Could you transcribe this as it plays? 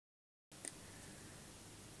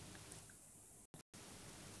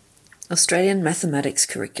Australian Mathematics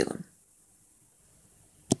Curriculum.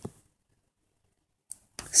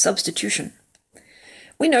 Substitution.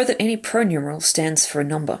 We know that any pronumeral stands for a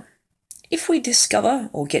number. If we discover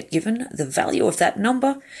or get given the value of that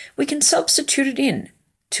number, we can substitute it in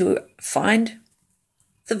to find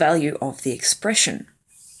the value of the expression.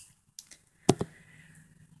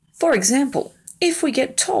 For example, if we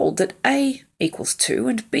get told that a equals 2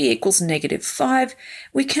 and b equals -5,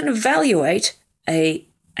 we can evaluate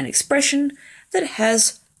an expression that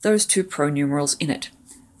has those two pronumerals in it.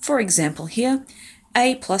 For example here,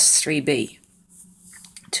 a plus 3b.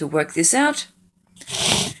 To work this out,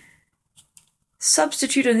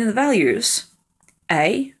 substitute in the values.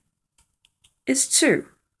 A is 2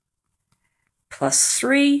 plus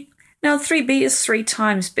 3. Now 3b is 3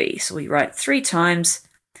 times b, so we write 3 times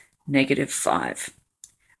 -5.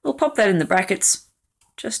 We'll pop that in the brackets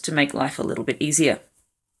just to make life a little bit easier.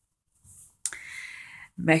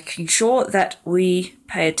 Making sure that we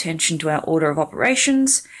pay attention to our order of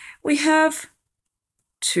operations, we have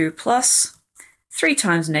 2 plus 3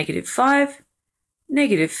 times -5,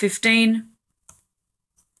 -15,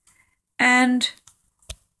 and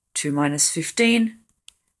 2 minus 15,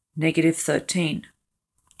 -13.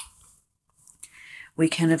 We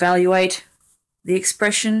can evaluate the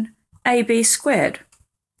expression ab squared.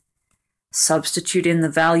 Substitute in the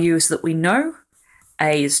values that we know.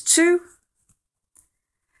 A is 2.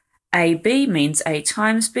 AB means a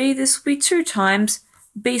times b. This will be 2 times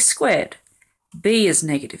b squared. B is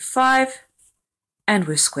 -5, and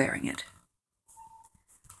we're squaring it.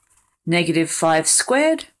 -5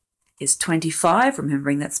 squared is 25,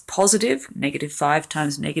 remembering that's positive. -5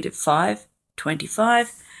 times -5,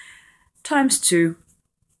 25, times 2,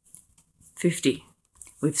 50.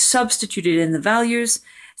 We've substituted in the values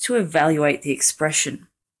to evaluate the expression.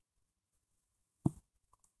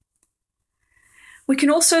 We can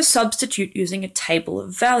also substitute using a table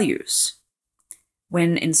of values.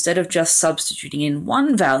 When instead of just substituting in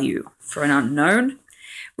one value for an unknown,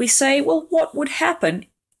 we say, well, what would happen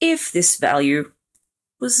if this value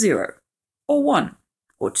was 0, or 1,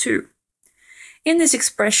 or 2? In this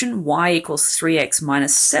expression, y equals 3x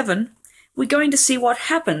minus 7, we're going to see what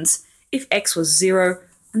happens if x was 0,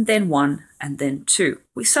 and then 1, and then 2.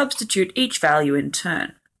 We substitute each value in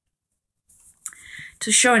turn.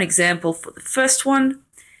 To show an example for the first one,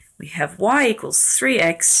 we have y equals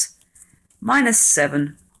 3x minus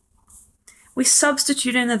 7. We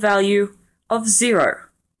substitute in the value of 0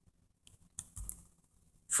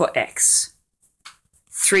 for x.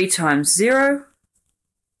 3 times 0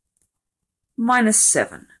 minus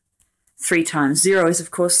 7. 3 times 0 is, of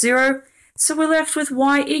course, 0, so we're left with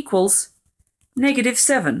y equals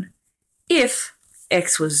 -7 if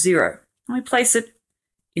x was 0. And we place it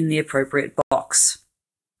in the appropriate box.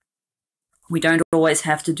 We don't always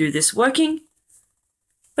have to do this working,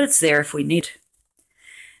 but it's there if we need.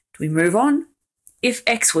 Do we move on? If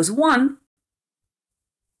x was 1,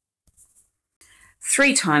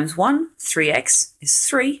 3 times 1, 3x is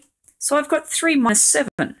 3, so I've got 3 minus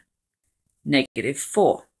 7,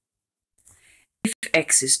 -4. If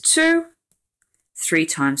x is 2, 3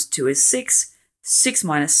 times 2 is 6, 6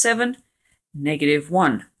 minus 7,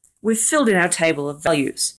 -1. We've filled in our table of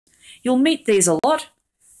values. You'll meet these a lot.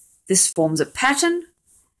 This forms a pattern.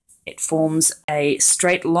 It forms a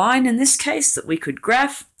straight line in this case that we could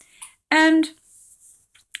graph, and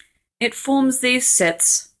it forms these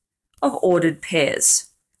sets of ordered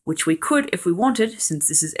pairs, which we could, if we wanted, since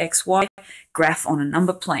this is xy, graph on a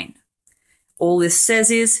number plane. All this says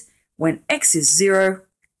is when x is 0,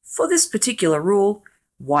 for this particular rule,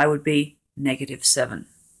 y would be -7.